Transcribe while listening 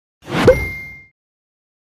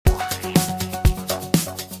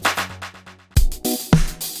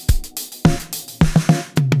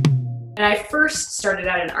first started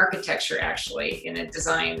out in architecture, actually, in a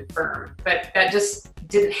design firm, but that just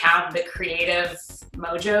didn't have the creative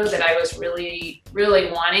mojo that I was really,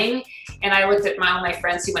 really wanting. And I looked at all my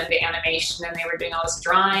friends who went into animation, and they were doing all this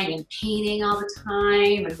drawing and painting all the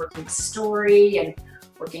time and working with story and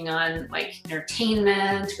working on like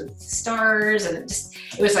entertainment with stars, and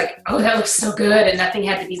it was like, oh, that looks so good, and nothing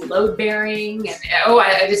had to be load bearing, and oh,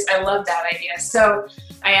 I love that idea. So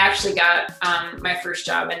I actually got my first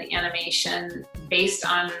job in animation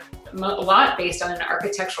a lot based on an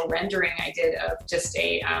architectural rendering I did of just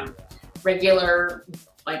a regular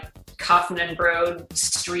like Coffin and Broad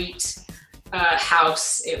street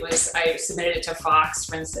house. I submitted it to Fox.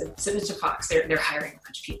 Friends said, submit it to Fox. They're hiring a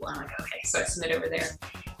bunch of people. I'm like, okay. So I submitted over there.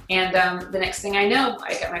 And the next thing I know,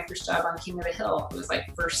 I got my first job on King of the Hill. It was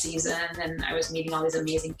like first season, and I was meeting all these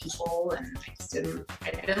amazing people, and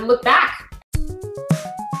I didn't look back.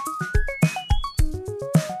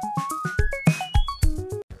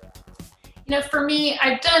 You know, for me,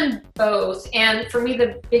 I've done both. And for me,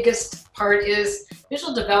 the biggest part is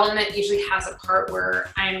visual development usually has a part where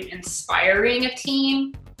I'm inspiring a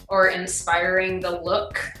team or inspiring the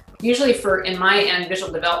look. Usually in my end,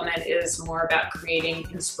 visual development is more about creating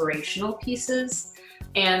inspirational pieces.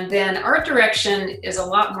 And then art direction is a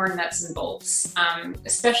lot more nuts and bolts,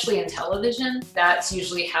 especially in television. That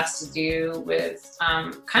usually has to do with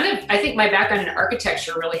I think my background in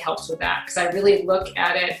architecture really helps with that, because I really look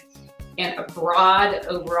at it in a broad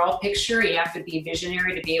overall picture. You have to be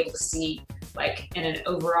visionary to be able to see, like, in an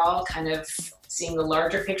overall kind of seeing the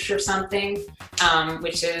larger picture of something,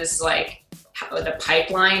 which is like the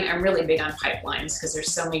pipeline. I'm really big on pipelines because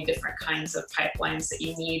there's so many different kinds of pipelines that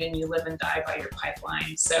you need, and you live and die by your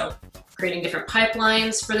pipeline. So creating different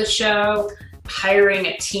pipelines for the show, hiring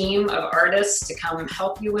a team of artists to come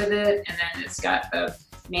help you with it, and then it's got the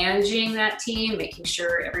managing that team, making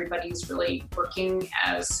sure everybody's really working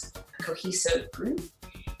as a cohesive group,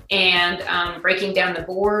 and breaking down the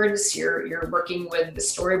boards. You're working with the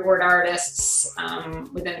storyboard artists.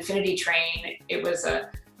 With Infinity Train, it was an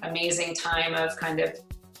amazing time of kind of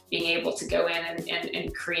being able to go in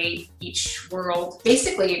and create each world.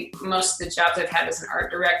 Basically, most of the jobs I've had as an art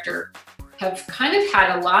director have kind of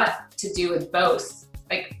had a lot to do with both.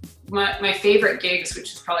 Like my favorite gigs,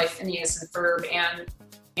 which is probably Phineas and Ferb and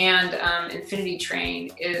Infinity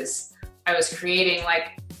Train, is I was creating,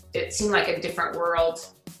 like, it seemed like a different world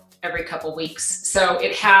every couple weeks. So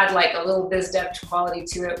it had like a little biz dev quality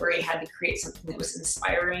to it, where you had to create something that was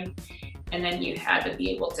inspiring, and then you had to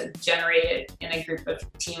be able to generate it in a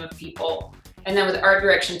team of people. And then with art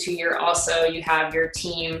direction too, you have your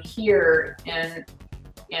team here in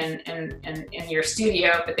your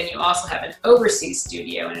studio, but then you also have an overseas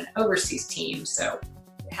studio and an overseas team. So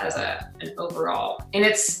it has an overall, and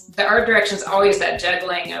the art direction is always that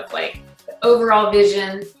juggling of like the overall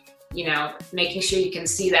vision, you know, making sure you can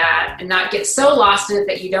see that and not get so lost in it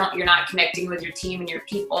that you're not connecting with your team and your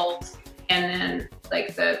people, and then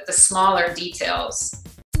like the smaller details.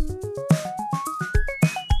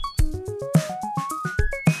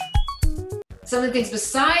 Some of the things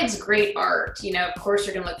besides great art, you know, of course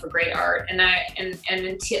you're gonna look for great art, and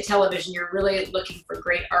in television, you're really looking for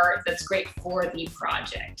great art that's great for the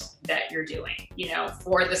project that you're doing, you know,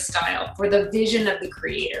 for the style, for the vision of the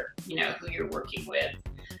creator, you know, who you're working with.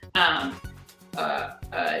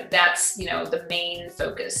 That's, you know, the main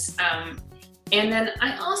focus. And then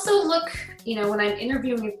I also look, you know, when I'm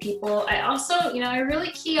interviewing with people, I also, you know, I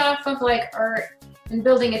really key off of like art and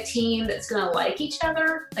building a team that's going to like each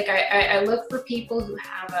other. Like I look for people who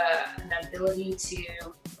have an ability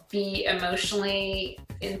to be emotionally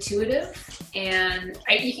intuitive, and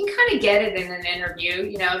you can kind of get it in an interview,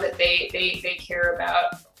 you know, that they care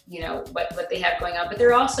about, you know, what they have going on, but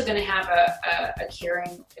they're also going to have a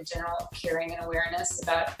general caring and awareness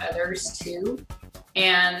about others too.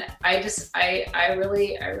 And I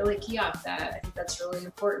really key off that. I think that's really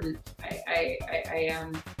important.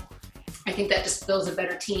 I think that just builds a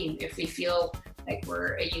better team if we feel like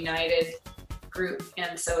we're a united group.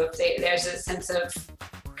 And so if there's a sense of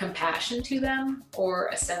compassion to them, or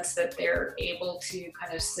a sense that they're able to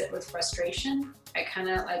kind of sit with frustration, I kind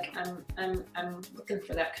of like, I'm looking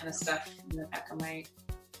for that kind of stuff in the back of my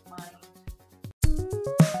mind.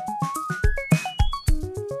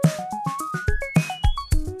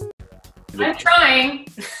 I'm trying.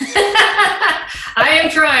 I am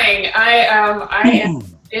trying. I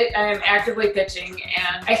am actively pitching,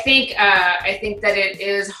 and I think that it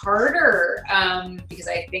is harder because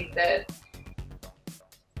I think that,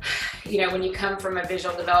 you know, when you come from a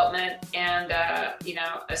visual development and you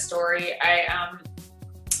know, a story,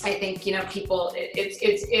 I think, you know, people, it's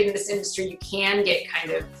in this industry, you can get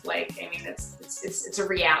kind of like, I mean, it's a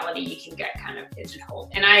reality. You can get kind of pigeonholed.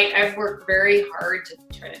 And I've worked very hard to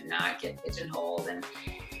try to not get pigeonholed. And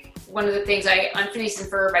one of the things on Phineas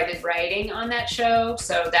and Ferb, I did writing on that show.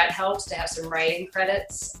 So that helps to have some writing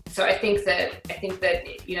credits. So I think that,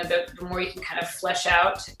 you know, the more you can kind of flesh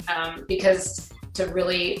out, because to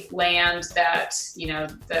really land that, you know,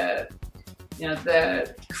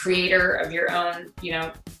 the creator of your own, you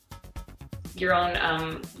know, your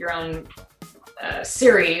own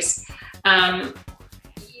series,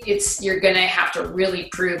 you're gonna have to really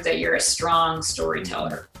prove that you're a strong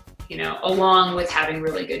storyteller, you know, along with having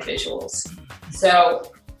really good visuals.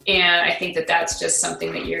 So, and I think that that's just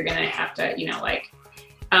something that you're gonna have to, you know, like,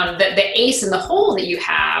 the ace in the hole that you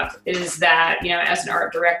have is that, you know, as an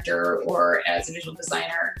art director or as a visual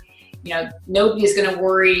designer, you know, nobody's going to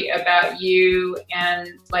worry about you and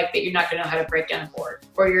like that you're not going to know how to break down a board,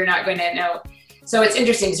 or you're not going to know. So it's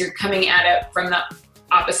interesting because you're coming at it from the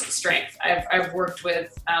opposite strength. I've worked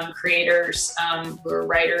with creators who are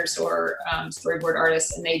writers or storyboard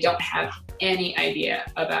artists, and they don't have any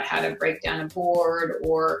idea about how to break down a board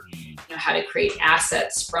or, you know, how to create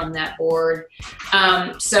assets from that board.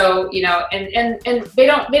 So, you know, and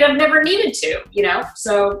they've never needed to, you know.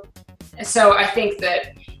 So I think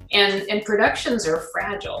that, and productions are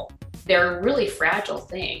fragile. They're a really fragile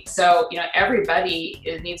thing. So, you know, everybody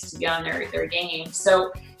needs to be on their game.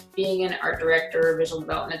 So being an art director, visual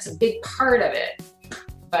development, it's a big part of it.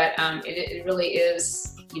 But it really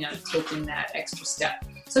is, you know, taking that extra step.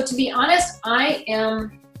 So to be honest, I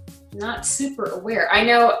am not super aware. I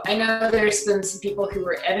know there's been some people who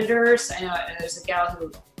were editors. I know there's a gal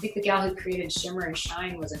who, I think the gal who created Shimmer and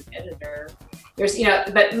Shine was an editor. There's, you know,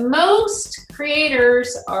 but most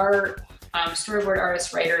creators are storyboard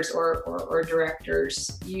artists, writers, or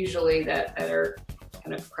directors, usually that are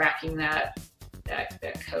kind of cracking that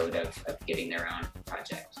code of getting their own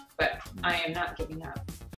project. But I am not giving up.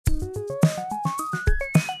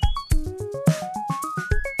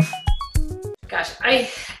 Gosh, I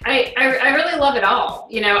really love it all.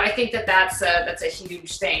 You know, I think that's a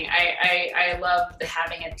huge thing. I love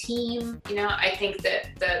having a team. You know, I think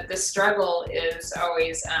that the struggle is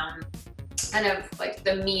always kind of like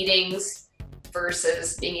the meetings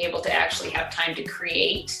versus being able to actually have time to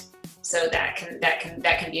create. So that can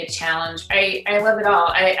be a challenge. I love it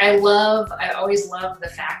all. I always love the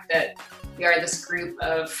fact that we are this group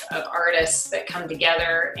of artists that come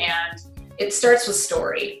together, and it starts with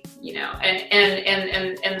story, you know,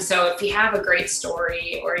 and so if you have a great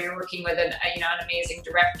story, or you're working with an amazing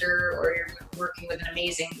director, or you're working with an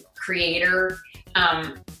amazing creator,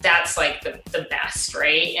 that's like the best,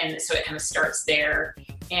 right? And so it kind of starts there,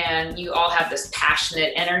 and you all have this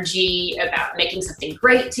passionate energy about making something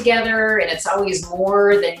great together, and it's always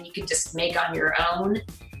more than you could just make on your own.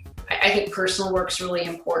 I think personal work's really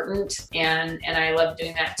important, and I love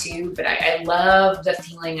doing that too, but I love the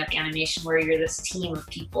feeling of animation where you're this team of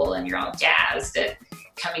people and you're all jazzed at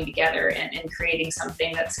coming together and creating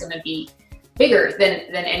something that's going to be bigger than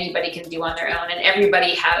anybody can do on their own, and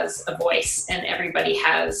everybody has a voice, and everybody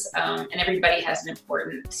has an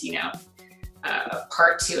important, you know,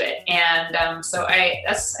 part to it. And so I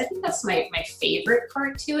think that's my favorite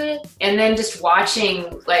part to it. And then just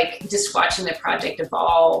watching the project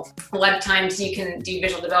evolve. A lot of times you can do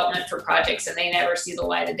visual development for projects and they never see the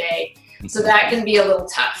light of day. So that can be a little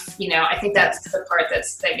tough, you know. I think that's the part that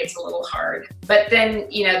gets a little hard. But then,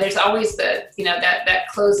 you know, there's always that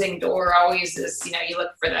closing door always is, you know, you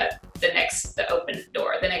look for the open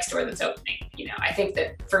door, the next door that's opening. You know, I think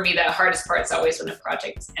that for me, the hardest part is always when a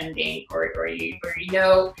project's ending, or you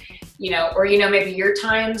know maybe your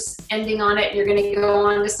time's ending on it and you're going to go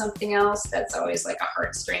on to something else. That's always like a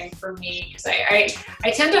heartstring for me, because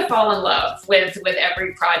I tend to fall in love with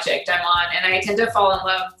every project I'm on, and I tend to fall in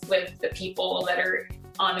love with the people that are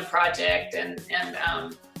on the project, and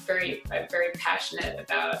I'm very passionate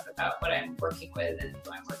about what I'm working with and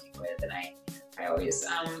who I'm working with, and I always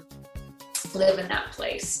live in that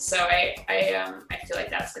place. So I feel like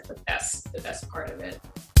that's like the best part of it.